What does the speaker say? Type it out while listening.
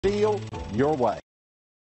deal your way.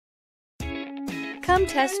 Come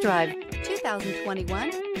test drive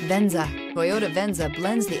 2021 Venza. Toyota Venza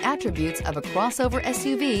blends the attributes of a crossover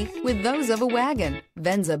SUV with those of a wagon.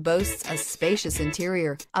 Venza boasts a spacious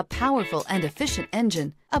interior, a powerful and efficient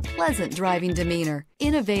engine, a pleasant driving demeanor,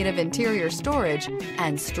 innovative interior storage,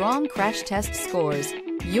 and strong crash test scores.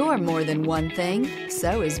 You're more than one thing,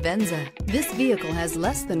 so is Venza. This vehicle has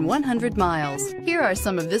less than 100 miles. Here are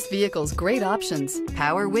some of this vehicle's great options: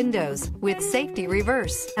 power windows with safety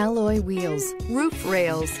reverse, alloy wheels, roof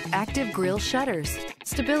rails, active grille shutters,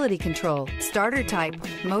 stability control, starter type,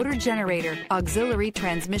 motor generator, auxiliary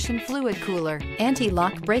transmission fluid cooler,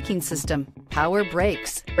 anti-lock braking system, power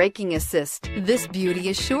brakes, braking assist. This beauty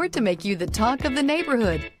is sure to make you the talk of the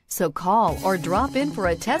neighborhood. So call or drop in for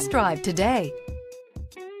a test drive today.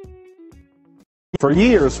 For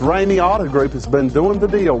years, Ramey Auto Group has been doing the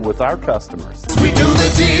deal with our customers. We do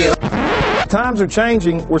the deal. Times are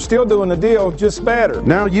changing. We're still doing the deal, just better.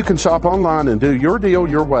 Now you can shop online and do your deal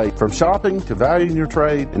your way, from shopping to valuing your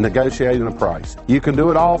trade and negotiating a price. You can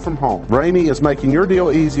do it all from home. Ramey is making your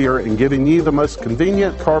deal easier and giving you the most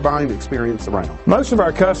convenient car buying experience around. Most of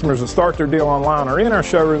our customers that start their deal online are in our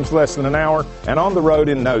showrooms less than an hour and on the road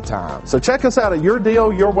in no time. So check us out at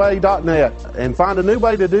yourdealyourway.net and find a new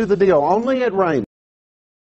way to do the deal only at Ramey.